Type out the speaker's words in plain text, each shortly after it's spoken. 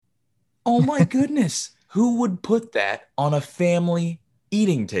Oh my goodness. Who would put that on a family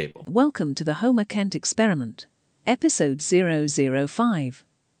eating table? Welcome to the Homer Kent Experiment, episode 005,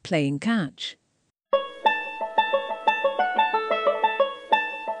 Playing Catch.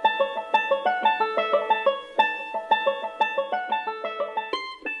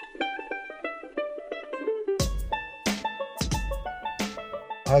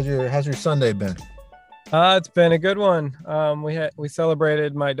 How's your Sunday been? It's been a good one. We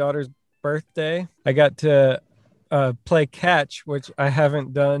celebrated my daughter's birthday. I got to play catch, which I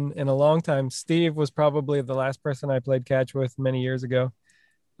haven't done in a long time. Steve was probably the last person I played catch with many years ago.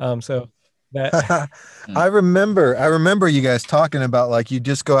 So that I remember you guys talking about like you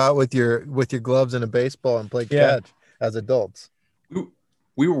just go out with your gloves and a baseball and play yeah. catch as adults. We,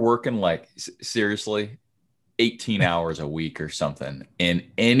 we were working like seriously 18 hours a week or something. And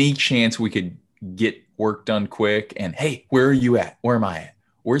any chance we could get work done quick and hey, where are you at? Where am I at?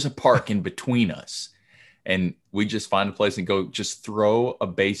 Where's a park in between us? And we just find a place and go just throw a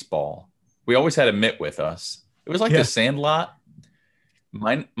baseball. We always had a mitt with us. It was like Yeah. the Sandlot,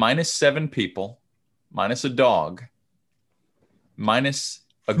 minus seven people, minus a dog, minus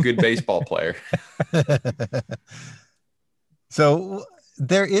a good baseball player. So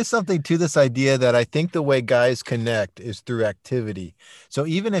there is something to this idea that I think the way guys connect is through activity. So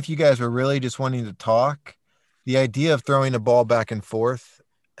even if you guys were really just wanting to talk, the idea of throwing a ball back and forth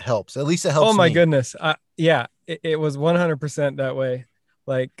helps. At least it Oh helps my me. goodness. It was 100% that way.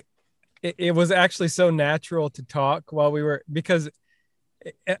 Like it was actually so natural to talk while we were because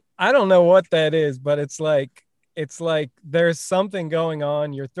I don't know what that is, but it's like there's something going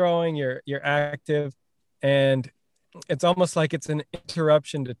on. You're throwing, you're active, and it's almost like it's an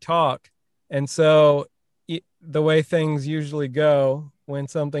interruption to talk. And so the way things usually go when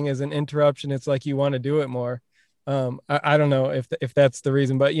something is an interruption, it's like you want to do it more. I don't know if that's the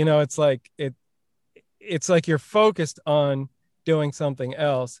reason, but it's like you're focused on doing something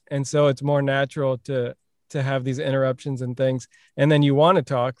else, and so it's more natural to have these interruptions and things, and then you want to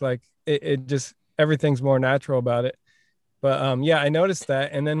talk like it just everything's more natural about it. But yeah, I noticed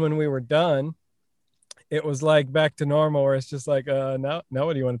that, and then when we were done, it was like back to normal, where it's just like now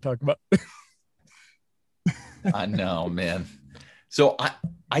what do you want to talk about? I know, man. So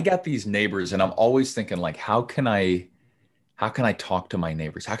I got these neighbors and I'm always thinking like how can I talk to my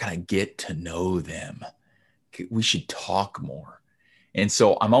neighbors? How can I get to know them? We should talk more. And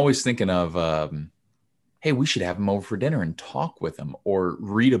so I'm always thinking of hey, we should have them over for dinner and talk with them or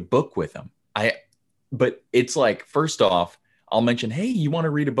read a book with them. But it's like first off, I'll mention, "Hey, you want to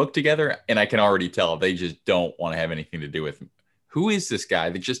read a book together?" And I can already tell they just don't want to have anything to do with me. Who is this guy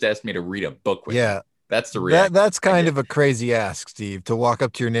that just asked me to read a book with him? Yeah. That's the That reaction that's I kind get. of a crazy ask, Steve, to walk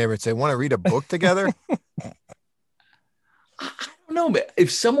up to your neighbor and say, "Want to read a book together?" I don't know, but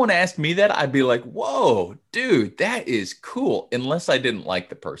if someone asked me that, I'd be like, "Whoa, dude, that is cool." Unless I didn't like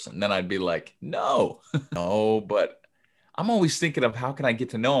the person, then I'd be like, "No, no." But I'm always thinking of how can I get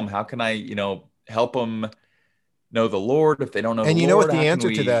to know them? How can I, help them know the Lord if they don't know the And you know what Lord? How the can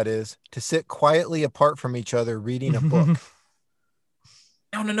answer to we? that is? To sit quietly apart from each other reading a book.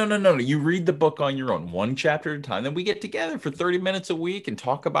 No, no, no, no, no. You read the book on your own, one chapter at a time. Then we get together for 30 minutes a week and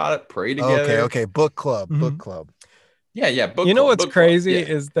talk about it, pray Okay, together. okay. Book club, book Mhm. club. Yeah, yeah. Book You know club, what's book club. crazy Yeah.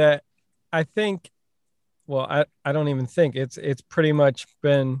 is that I think, well, I don't even think it's pretty much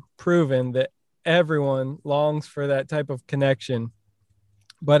been proven that everyone longs for that type of connection,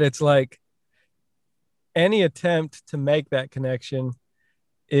 but it's like any attempt to make that connection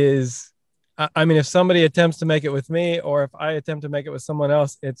is I mean, if somebody attempts to make it with me or if I attempt to make it with someone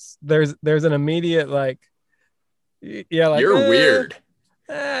else, it's there's an immediate like yeah, like You're weird.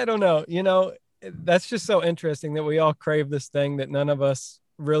 I don't know. That's just so interesting that we all crave this thing that none of us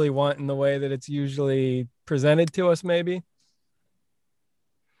really want in the way that it's usually presented to us, maybe.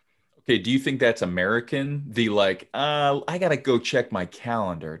 Okay, do you think that's American? The like, I gotta go check my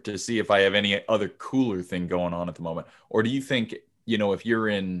calendar to see if I have any other cooler thing going on at the moment. Or do you think, if you're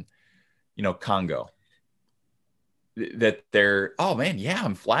in, Congo, that they're, oh man, yeah,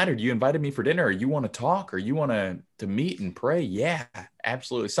 I'm flattered you invited me for dinner, or you want to talk, or you want to meet and pray. Yeah,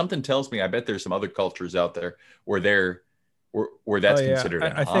 absolutely. Something tells me I bet there's some other cultures out there where where Oh that's yeah, considered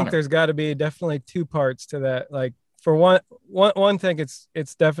an I think honor. there's got to be definitely two parts to that. Like for one thing,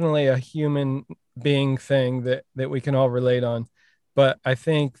 it's definitely a human being thing that we can all relate on, but I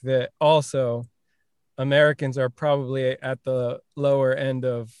think that also Americans are probably at the lower end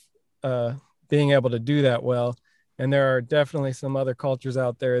of uh, being able to do that well, and there are definitely some other cultures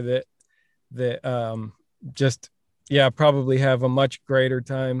out there that just yeah probably have a much greater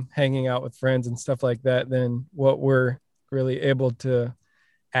time hanging out with friends and stuff like that than what we're really able to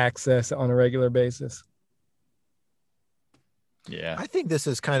access on a regular basis. Yeah. I think this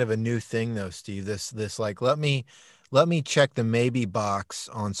is kind of a new thing though, Steve. This like let me check the maybe box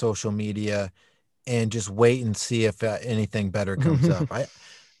on social media and just wait and see if anything better comes up.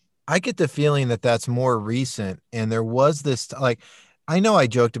 I get the feeling that that's more recent, and there was this like, I know I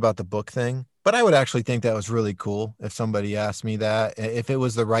joked about the book thing, but I would actually think that was really cool if somebody asked me that, if it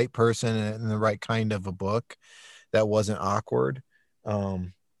was the right person and the right kind of a book that wasn't awkward.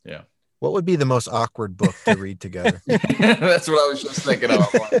 Yeah. What would be the most awkward book to read together? That's what I was just thinking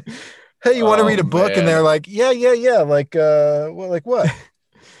of. Hey, you want to read a book? Man. And they're like, yeah. Like, like what?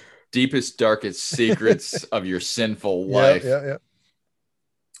 Deepest, darkest secrets of your sinful life. Yeah.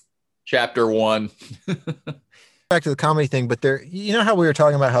 Chapter 1. Back to the comedy thing, but there, you know how we were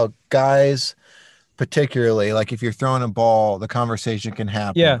talking about how guys, particularly, like if you're throwing a ball, the conversation can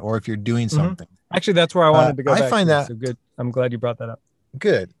happen. Yeah. Or if you're doing something. Actually, that's where I wanted to go. I find that so good. I'm glad you brought that up.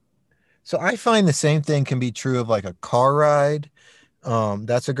 Good. So I find the same thing can be true of like a car ride.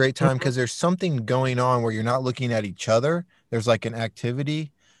 That's a great time because there's something going on where you're not looking at each other. There's like an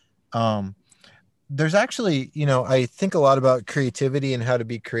activity. There's actually, you know, I think a lot about creativity and how to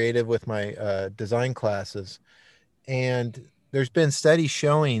be creative with my design classes. And there's been studies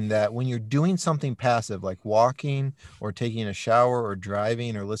showing that when you're doing something passive, like walking or taking a shower or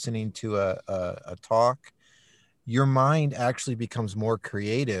driving or listening to a talk, your mind actually becomes more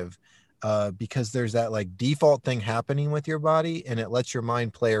creative because there's that like default thing happening with your body, and it lets your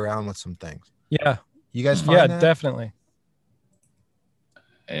mind play around with some things. Yeah. You guys find that? Definitely.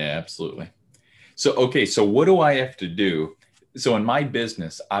 Yeah, absolutely. So, okay. So what do I have to do? So in my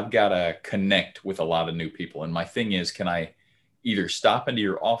business, I've got to connect with a lot of new people. And my thing is, can I either stop into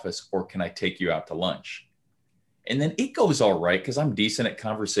your office or can I take you out to lunch? And then it goes all right because I'm decent at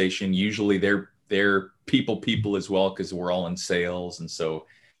conversation. Usually they're people as well because we're all in sales. And so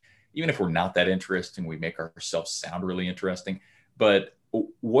even if we're not that interesting, we make ourselves sound really interesting. But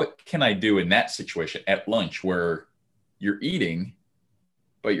what can I do in that situation at lunch where you're eating,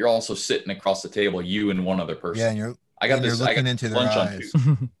 but you're also sitting across the table, you and one other person? Yeah, and you're looking into their eyes.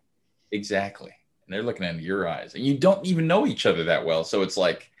 Exactly. And they're looking into your eyes. And you don't even know each other that well. So it's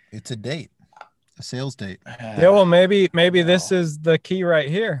like it's a date, a sales date. Yeah, well, maybe this is the key right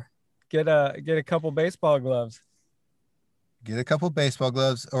here. Get a couple baseball gloves. Get a couple baseball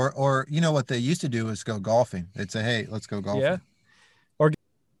gloves, or you know what they used to do is go golfing. They'd say, "Hey, let's go golfing." Yeah.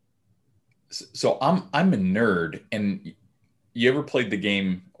 So I'm a nerd, and you ever played the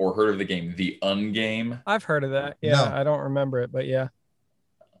game or heard of the game The Ungame? I've heard of that. Yeah, No. I don't remember it, but yeah.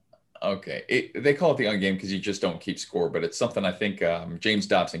 Okay, they call it The Ungame because you just don't keep score, but it's something I think James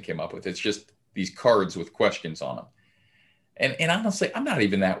Dobson came up with. It's just these cards with questions on them. And honestly, I'm not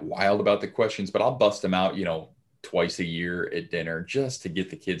even that wild about the questions, but I'll bust them out, you know, twice a year at dinner just to get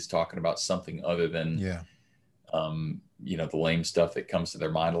the kids talking about something other than, you know, the lame stuff that comes to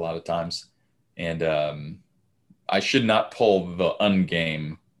their mind a lot of times. And I should not pull the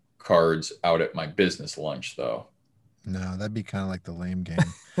Ungame cards out at my business lunch, though. No, that'd be kind of like the lame game.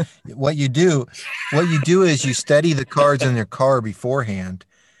 What you do is you study the cards in your car beforehand,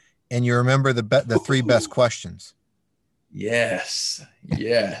 and you remember the three best questions. Yes.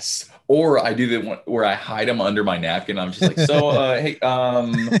 Or I do the one where I hide them under my napkin. I'm just like, so, hey,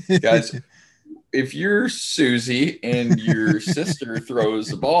 guys, if you're Susie and your sister throws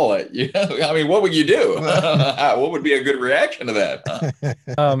the ball at you, I mean, what would you do? What would be a good reaction to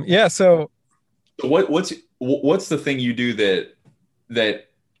that? Yeah. So what's the thing you do that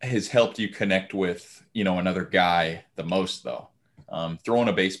has helped you connect with, you know, another guy the most though? Throwing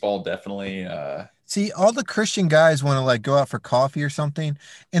a baseball, definitely. See, all the Christian guys want to like go out for coffee or something,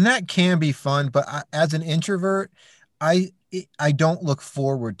 and that can be fun. But as an introvert, I don't look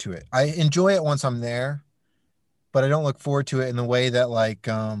forward to it. I enjoy it once I'm there, but I don't look forward to it in the way that like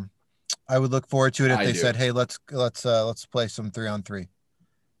I would look forward to it if they said, "Hey, let's play some 3-on-3."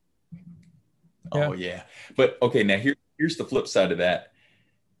 Oh yeah, but okay. Now here's the flip side of that.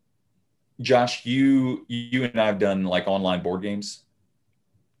 Josh, you and I've done like online board games.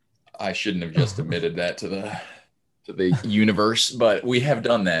 I shouldn't have just admitted that to the universe, but we have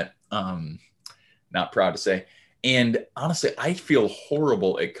done that. Not proud to say. And honestly, I feel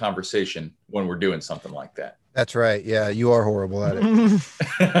horrible at conversation when we're doing something like that. That's right. Yeah, you are horrible at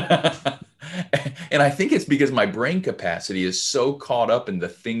it. And I think it's because my brain capacity is so caught up in the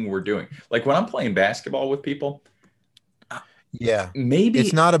thing we're doing. Like when I'm playing basketball with people. Yeah. Maybe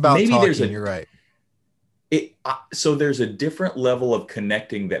it's not about talking. You're right. So there's a different level of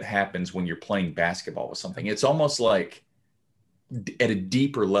connecting that happens when you're playing basketball with something. It's almost like at a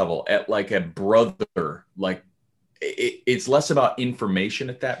deeper level, at like a brother, like it's less about information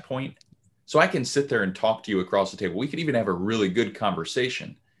at that point. So I can sit there and talk to you across the table. We could even have a really good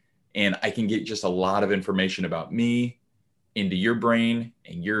conversation, and I can get just a lot of information about me into your brain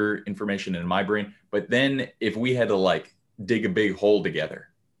and your information into my brain. But then if we had to like dig a big hole together,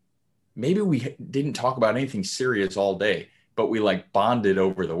 maybe we didn't talk about anything serious all day, but we like bonded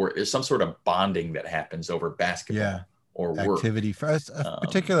over the work. There's some sort of bonding that happens over basketball or work. Activity for us,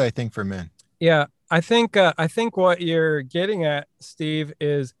 particularly I think for men. Yeah, I think what you're getting at, Steve,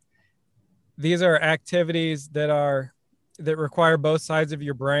 is these are activities that require both sides of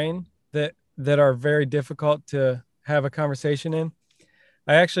your brain that are very difficult to have a conversation in.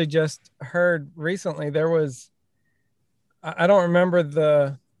 I actually just heard recently I don't remember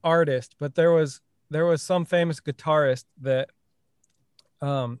the artist, but there was some famous guitarist that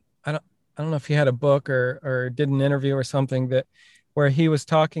I don't know if he had a book or did an interview or something where he was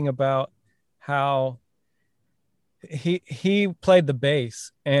talking about how he played the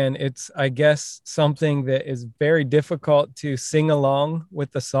bass, and it's, I guess, something that is very difficult to sing along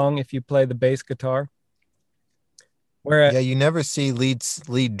with the song if you play the bass guitar. Whereas, you never see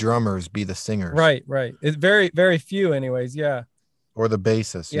lead drummers be the singers. Right. It's very, very few anyways. Yeah. Or the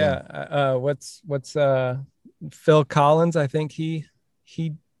bassist. Yeah. What's Phil Collins? I think he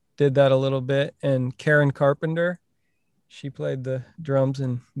did that a little bit, and Karen Carpenter, she played the drums,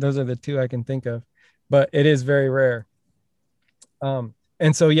 and those are the two I can think of, but it is very rare.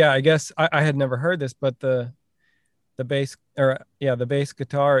 And so, yeah, I guess I had never heard this, but the bass the bass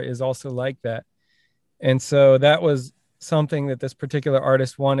guitar is also like that. And so that was something that this particular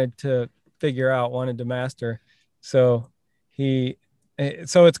artist wanted to master. So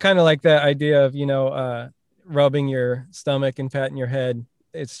it's kind of like that idea of, rubbing your stomach and patting your head.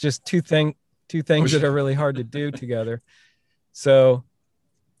 It's just two things that are really hard to do together. So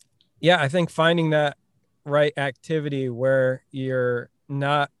yeah, I think finding that right activity where you're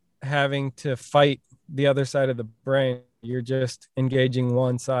not having to fight the other side of the brain, you're just engaging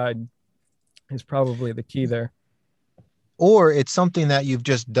one side, is probably the key there. Or it's something that you've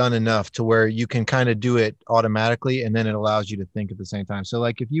just done enough to where you can kind of do it automatically, and then it allows you to think at the same time. So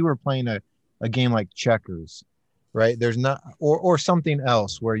like if you were playing a game like checkers, right? There's not, or something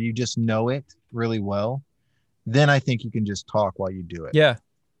else where you just know it really well, then I think you can just talk while you do it. Yeah.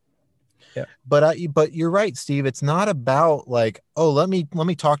 But you're right, Steve. It's not about like, oh, let me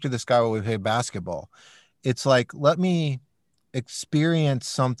talk to this guy while we play basketball. It's like, let me experience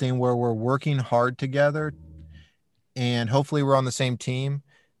something where we're working hard together, and hopefully we're on the same team,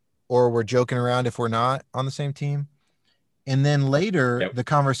 or we're joking around if we're not on the same team. And then later, the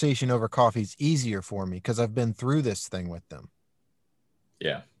conversation over coffee is easier for me because I've been through this thing with them.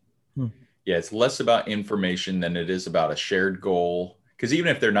 Yeah. Yeah. It's less about information than it is about a shared goal. Because even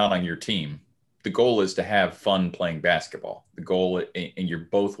if they're not on your team, the goal is to have fun playing basketball. The goal, and you're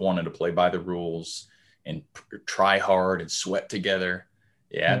both wanting to play by the rules and try hard and sweat together.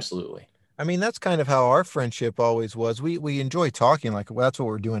 Yeah, absolutely. I mean, that's kind of how our friendship always was. We enjoy talking, like, well, that's what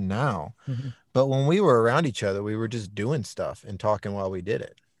we're doing now. Mm-hmm. But when we were around each other, we were just doing stuff and talking while we did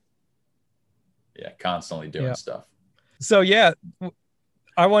it. Yeah, constantly doing stuff. So yeah,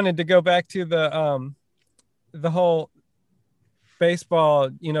 I wanted to go back to the whole baseball,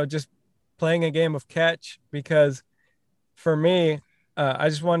 just playing a game of catch, because for me, I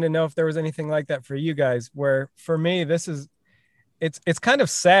just wanted to know if there was anything like that for you guys, where for me, it's kind of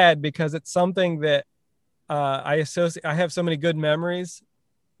sad because it's something that I have so many good memories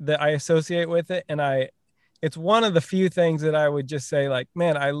that I associate with it. And it's one of the few things that I would just say, like,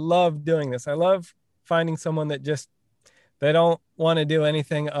 man, I love doing this. I love finding someone that they don't want to do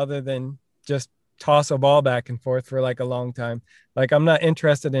anything other than just toss a ball back and forth for like a long time. Like, I'm not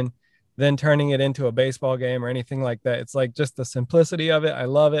interested in then turning it into a baseball game or anything like that. It's like just the simplicity of it. I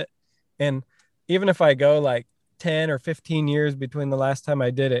love it. And even if I go like 10 or 15 years between the last time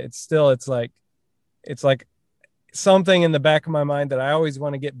I did it, it's like something in the back of my mind that I always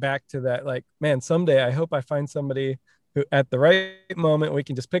want to get back to, that like, man, someday I hope I find somebody who at the right moment we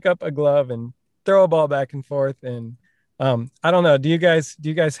can just pick up a glove and throw a ball back and forth. And I don't know. Do you guys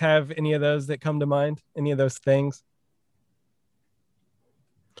have any of those that come to mind? Any of those things?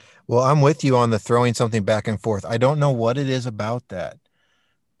 Well, I'm with you on the throwing something back and forth. I don't know what it is about that,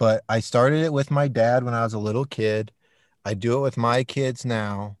 but I started it with my dad when I was a little kid. I do it with my kids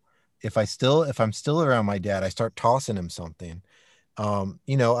now. If I'm still around my dad, I start tossing him something.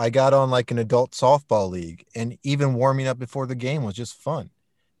 I got on like an adult softball league, and even warming up before the game was just fun.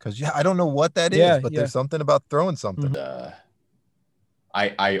 Because I don't know what that is, but there's something about throwing something.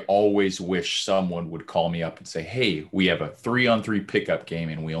 I always wish someone would call me up and say, hey, we have a 3-on-3 pickup game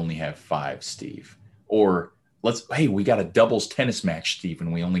and we only have 5, Steve. Or hey, we got a doubles tennis match, Steve,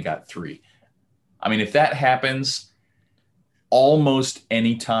 and we only got 3. I mean, if that happens almost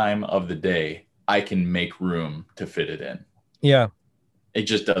any time of the day, I can make room to fit it in. Yeah. It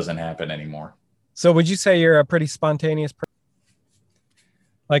just doesn't happen anymore. So would you say you're a pretty spontaneous person?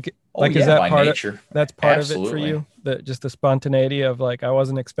 Is that part nature. That's part Absolutely. Of it for you? Just the spontaneity of like, I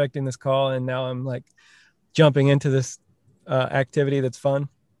wasn't expecting this call and now I'm like jumping into this activity that's fun?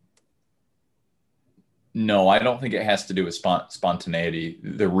 No, I don't think it has to do with spontaneity.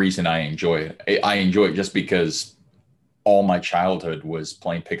 The reason I enjoy it just because all my childhood was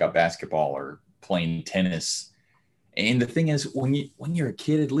playing pickup basketball or playing tennis. And the thing is, when you're a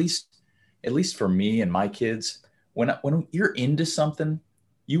kid, at least for me and my kids, when you're into something,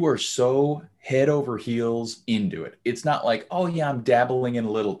 you are so head over heels into it. It's not like, oh yeah, I'm dabbling in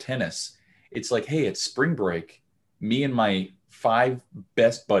a little tennis. It's like, hey, it's spring break. Me and my 5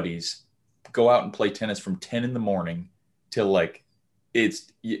 best buddies go out and play tennis from 10 in the morning till like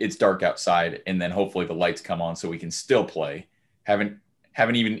it's dark outside, and then hopefully the lights come on so we can still play. Haven't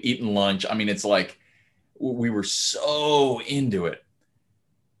even eaten lunch. I mean, it's like we were so into it.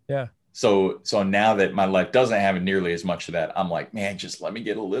 Yeah. So now that my life doesn't have nearly as much of that, I'm like, man, just let me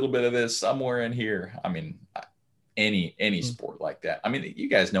get a little bit of this somewhere in here. I mean, any sport like that. I mean, you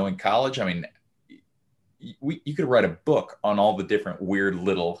guys know in college, I mean, you could write a book on all the different weird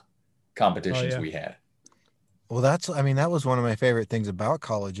little competitions we had. Well, that was one of my favorite things about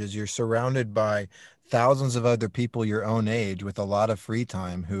college is you're surrounded by thousands of other people your own age with a lot of free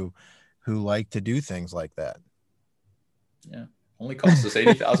time who like to do things like that. Yeah. Only cost us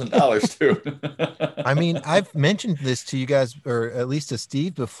 $80,000 too. I mean, I've mentioned this to you guys, or at least to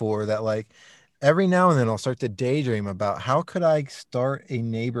Steve before, that like every now and then I'll start to daydream about how could I start a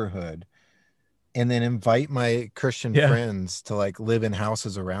neighborhood and then invite my Christian friends to like live in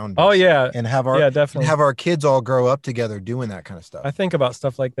houses around us. Oh yeah. And have our kids all grow up together doing that kind of stuff. I think about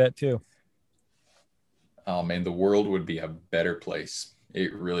stuff like that too. Oh man, the world would be a better place.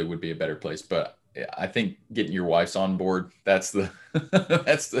 It really would be a better place. But I think getting your wives on board, that's the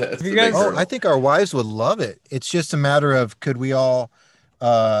big hurdle. I think our wives would love it. It's just a matter of could we all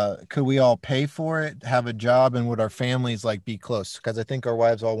pay for it, have a job, and would our families like be close? Because I think our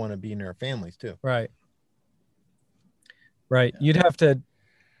wives all want to be near our families too. Right. You'd have to.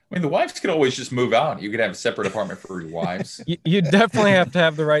 I mean, the wives could always just move out. You could have a separate apartment for your wives. You definitely have to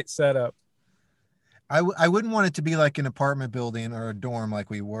have the right setup. I wouldn't want it to be like an apartment building or a dorm like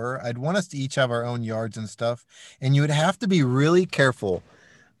we were. I'd want us to each have our own yards and stuff. And you would have to be really careful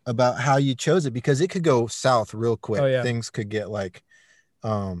about how you chose it because it could go south real quick. Oh, yeah. Things could get like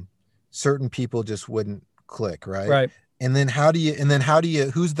certain people just wouldn't click, right? Right. And then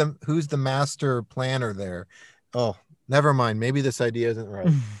who's the master planner there? Oh, never mind. Maybe this idea isn't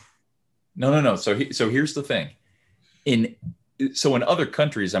right. No. So here's the thing. In other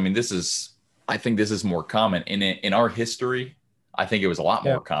countries, I mean, I think this is more common in our history. I think it was a lot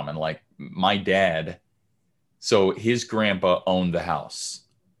more common. Like my dad, so his grandpa owned the house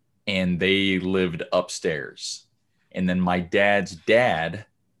and they lived upstairs. And then my dad's dad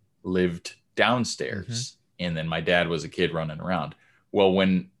lived downstairs. And then my dad was a kid running around. Well,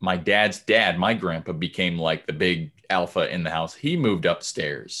 when my dad's dad, my grandpa, became like the big alpha in the house, he moved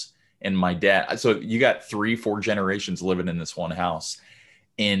upstairs. And my dad, so you got 3-4 generations living in this one house.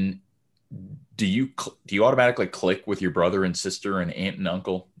 And do you automatically click with your brother and sister and aunt and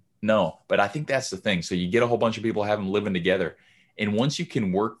uncle? No, but I think that's the thing. So you get a whole bunch of people have them living together. And once you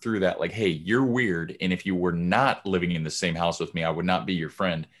can work through that, like, hey, you're weird. And if you were not living in the same house with me, I would not be your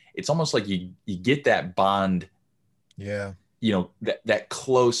friend. It's almost like you get that bond. Yeah. You know, that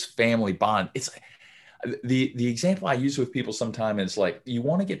close family bond. It's the example I use with people sometimes is like, you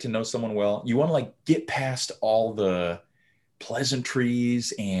want to get to know someone well. You want to like get past all the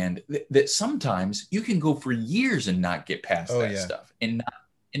pleasantries and that sometimes you can go for years and not get past stuff and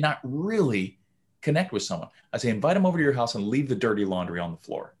not really connect with someone. I say, invite them over to your house and leave the dirty laundry on the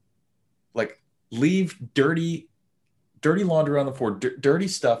floor. Like leave dirty laundry on the floor, dirty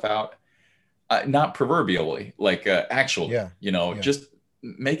stuff out, not proverbially, like actually, just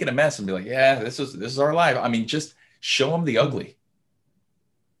making a mess and be like, yeah, this is our life. I mean, just show them the ugly.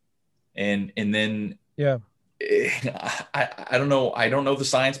 And then, I don't know. I don't know the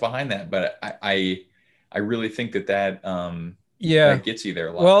science behind that, but I really think that that gets you there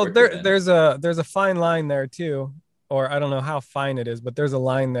a lot. Well, there's a fine line there too, or I don't know how fine it is, but there's a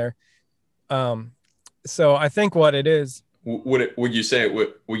line there. So I think what it is. Would you say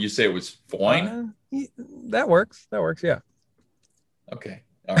it was fine? That works. Yeah. Okay.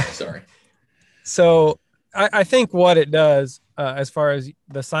 All right. Sorry. So I think what it does, as far as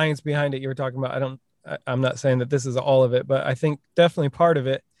the science behind it, you were talking about, I'm not saying that this is all of it, but I think definitely part of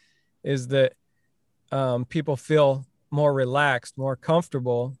it is that people feel more relaxed, more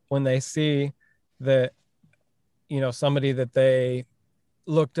comfortable when they see that, somebody that they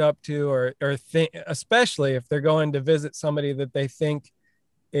looked up to or think, especially if they're going to visit somebody that they think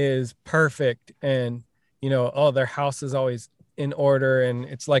is perfect and, their house is always in order and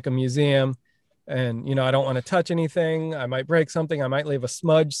it's like a museum and, I don't want to touch anything. I might break something. I might leave a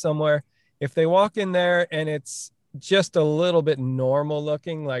smudge somewhere. If they walk in there and it's just a little bit normal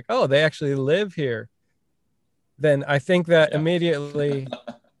looking, like, oh, they actually live here, then I think that immediately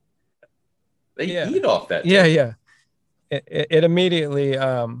they eat off that. Yeah. It immediately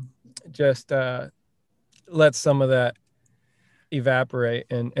just lets some of that evaporate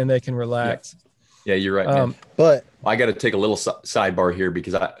and they can relax. Yeah, you're right, man. But I got to take a little sidebar here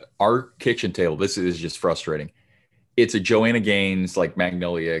because our kitchen table, this is just frustrating. It's a Joanna Gaines, like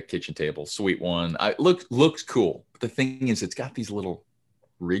Magnolia kitchen table, sweet one. Looks cool. But the thing is, it's got these little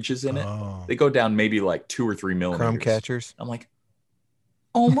ridges in it. Oh. They go down maybe like 2 or 3 millimeters. Crumb catchers. I'm like,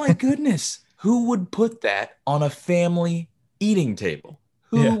 oh my goodness, who would put that on a family eating table?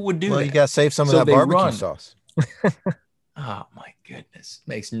 Who would do that? Well, you got to save some of that barbecue sauce. Oh my goodness.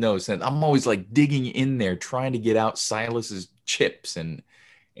 Makes no sense. I'm always like digging in there trying to get out Silas's chips and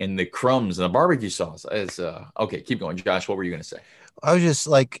the crumbs and the barbecue sauce. Okay, keep going. Josh, what were you going to say? I was just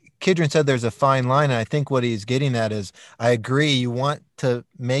like Kidron said, there's a fine line. And I think what he's getting at is I agree. You want to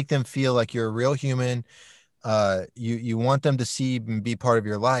make them feel like you're a real human. You want them to see and be part of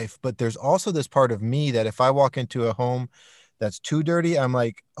your life. But there's also this part of me that if I walk into a home that's too dirty, I'm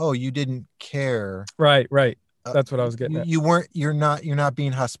like, oh, you didn't care. Right. That's what I was getting at. You're not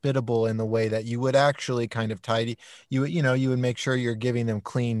being hospitable in the way that you would actually kind of tidy. You would make sure you're giving them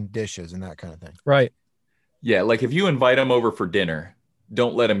clean dishes and that kind of thing. Right. Yeah. Like if you invite them over for dinner,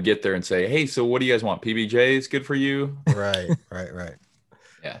 don't let them get there and say, hey, so what do you guys want? PBJs good for you? Right.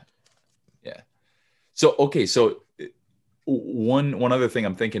 Yeah. So, okay. So one other thing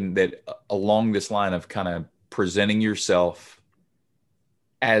I'm thinking that along this line of kind of presenting yourself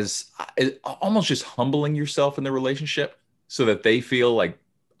as almost just humbling yourself in the relationship so that they feel like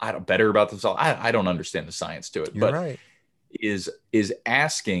better about themselves. I don't understand the science to it, You're but right. is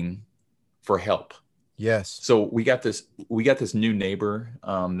asking for help. Yes. So we got this new neighbor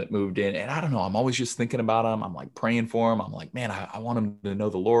that moved in, and I don't know, I'm always just thinking about him. I'm like praying for him. I'm like, man, I want him to know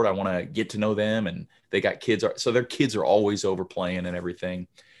the Lord. I want to get to know them. And they got kids. So their kids are always over playing and everything.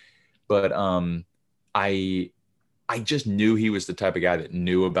 But I just knew he was the type of guy that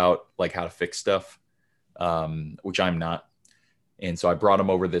knew about like how to fix stuff, which I'm not. And so I brought him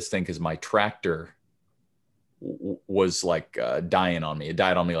over this thing because my tractor was like dying on me. It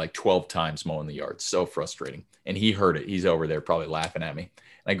died on me like 12 times mowing the yard. So frustrating. And he heard it. He's over there probably laughing at me.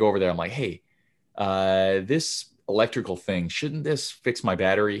 And I go over there. I'm like, hey, this electrical thing, shouldn't this fix my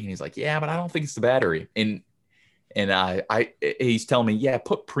battery? And he's like, yeah, but I don't think it's the battery. And he's telling me, yeah,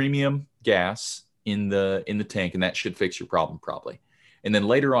 put premium gas in the tank and that should fix your problem probably. And then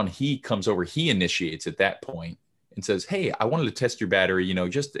later on he comes over, he initiates at that point and says, hey, I wanted to test your battery,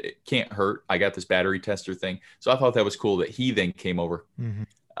 just it can't hurt. I got this battery tester thing. So I thought that was cool that he then came over. Mm-hmm.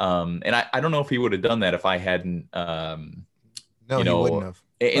 And I don't know if he would have done that if I hadn't no, he wouldn't have.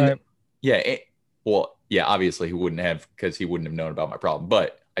 Right. Obviously he wouldn't have because he wouldn't have known about my problem,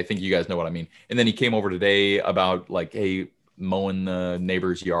 but I think you guys know what I mean. And then he came over today about like, hey, mowing the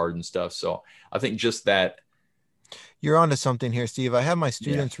neighbor's yard and stuff. So I think just that. You're onto something here, Steve. I have my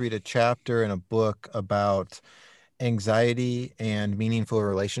students read a chapter in a book about anxiety and meaningful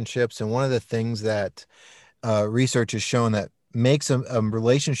relationships. And one of the things that research has shown that makes a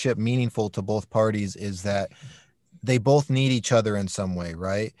relationship meaningful to both parties is that they both need each other in some way,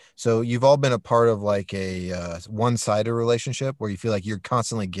 right? So you've all been a part of like a one-sided relationship where you feel like you're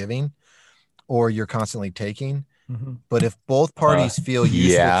constantly giving or you're constantly taking. Mm-hmm. But if both parties feel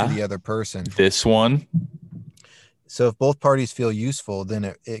useful to the other person, this one. So if both parties feel useful,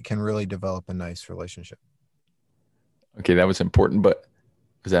 then it can really develop a nice relationship. Okay, that was important, but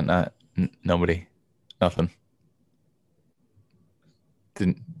was that not nobody? Nothing.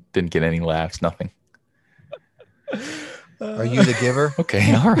 Didn't get any laughs. Nothing. Are you the giver?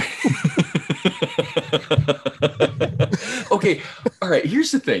 Okay, all right. Okay, all right.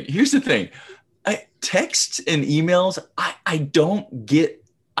 Here's the thing. Texts and emails, I don't get.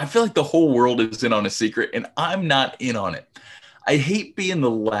 I feel like the whole world is in on a secret, and I'm not in on it. I hate being the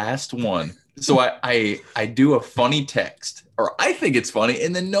last one. So I do a funny text, or I think it's funny,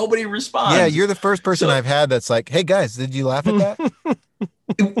 and then nobody responds. Yeah, you're the first person I've had that's like, hey, guys, did you laugh at that?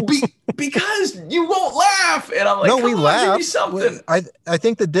 Because you won't laugh. And I'm like, No, come we on, laughed. give me something. I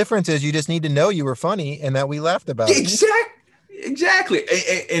think the difference is you just need to know you were funny and that we laughed about it. Exactly.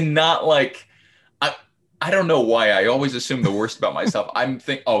 And not like, I don't know why I always assume the worst about myself. I'm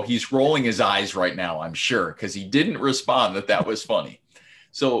thinking, oh, he's rolling his eyes right now, I'm sure, because he didn't respond that was funny.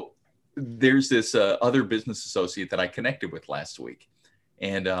 So there's this other business associate that I connected with last week,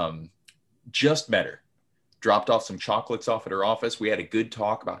 and just met her. Dropped off some chocolates off at her office. We had a good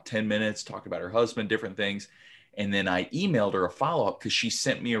talk, about 10 minutes, talked about her husband, different things. And then I emailed her a follow-up because she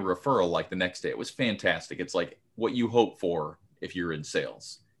sent me a referral like the next day. It was fantastic. It's like what you hope for if you're in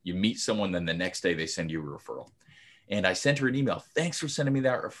sales. You meet someone, then the next day they send you a referral. And I sent her an email. Thanks for sending me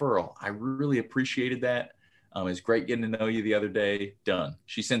that referral. I really appreciated that. It was great getting to know you the other day. Done.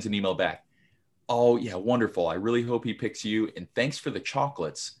 She sends an email back. Oh, yeah, wonderful. I really hope he picks you. And thanks for the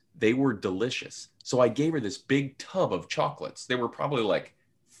chocolates. They were delicious. So I gave her this big tub of chocolates. There were probably like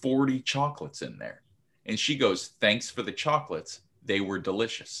 40 chocolates in there. And she goes, thanks for the chocolates. They were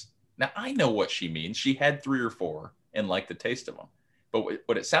delicious. Now, I know what she means. She had 3 or 4 and liked the taste of them. But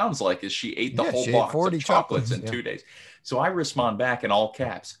what it sounds like is she ate the whole box of chocolates in 2 days. So I respond back in all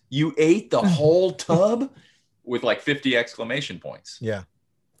caps. You ate the whole tub? With like 50 exclamation points. Yeah.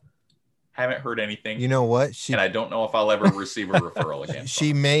 Haven't heard anything. You know what? And I don't know if I'll ever receive a referral again.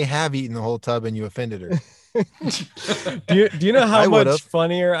 She may have eaten the whole tub and you offended her. Do you know how much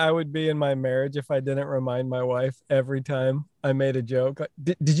funnier I would be in my marriage if I didn't remind my wife every time I made a joke?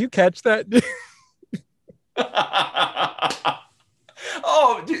 Did you catch that?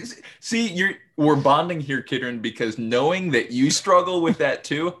 Oh, see, we're bonding here, Kidron, because knowing that you struggle with that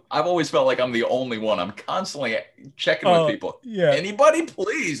too, I've always felt like I'm the only one. I'm constantly checking with people. Yeah. Anybody,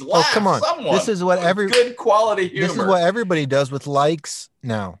 please laugh. Oh, come on. Someone. This is what good quality humor. This is what everybody does with likes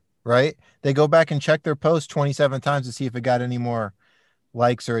now, right? They go back and check their post 27 times to see if it got any more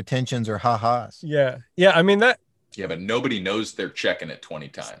likes or attentions or ha-has. Yeah. Yeah. I mean that. Yeah, but nobody knows they're checking it 20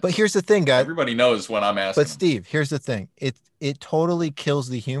 times. But here's the thing, guys. Everybody knows when I'm asking. But Steve, here's the thing. It totally kills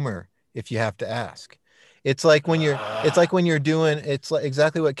the humor if you have to ask. It's like when you're doing, it's like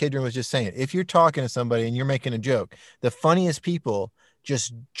exactly what Kidron was just saying. If you're talking to somebody and you're making a joke, the funniest people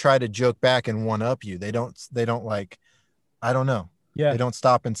just try to joke back and one up you. They don't like, I don't know. Yeah. They don't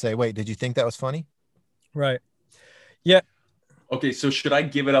stop and say, wait, did you think that was funny? Right. Yeah. Okay. So should I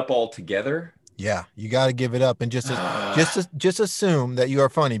give it up altogether? Yeah, you got to give it up and just assume that you are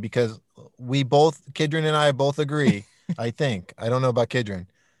funny, because we both, Kidron and I both agree. I don't know about Kidron,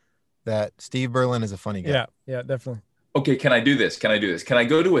 that Steve Berlin is a funny guy. Yeah, definitely. Okay, can I do this? Can I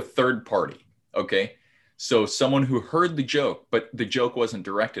go to a third party? Okay, so someone who heard the joke, but the joke wasn't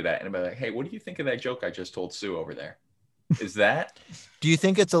directed at, and be like, hey, what do you think of that joke I just told Sue over there? Is that? Do you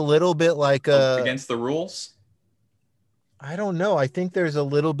think it's a little bit like against the rules? I don't know. I think there's a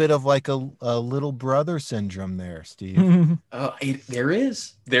little bit of like a little brother syndrome there, Steve. There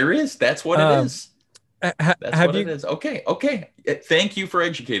is. That's what it is. That's what it is. Okay. Thank you for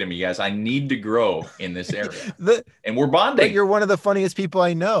educating me, guys. I need to grow in this area. And we're bonding. But you're one of the funniest people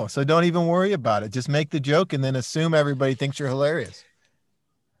I know, so don't even worry about it. Just make the joke and then assume everybody thinks you're hilarious.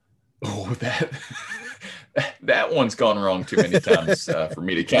 Oh, that one's gone wrong too many times for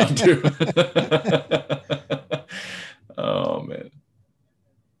me to count to. Oh, man.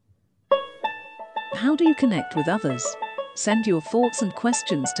 How do you connect with others? Send your thoughts and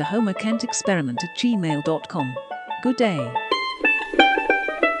questions to homerkentexperiment@gmail.com. Good day.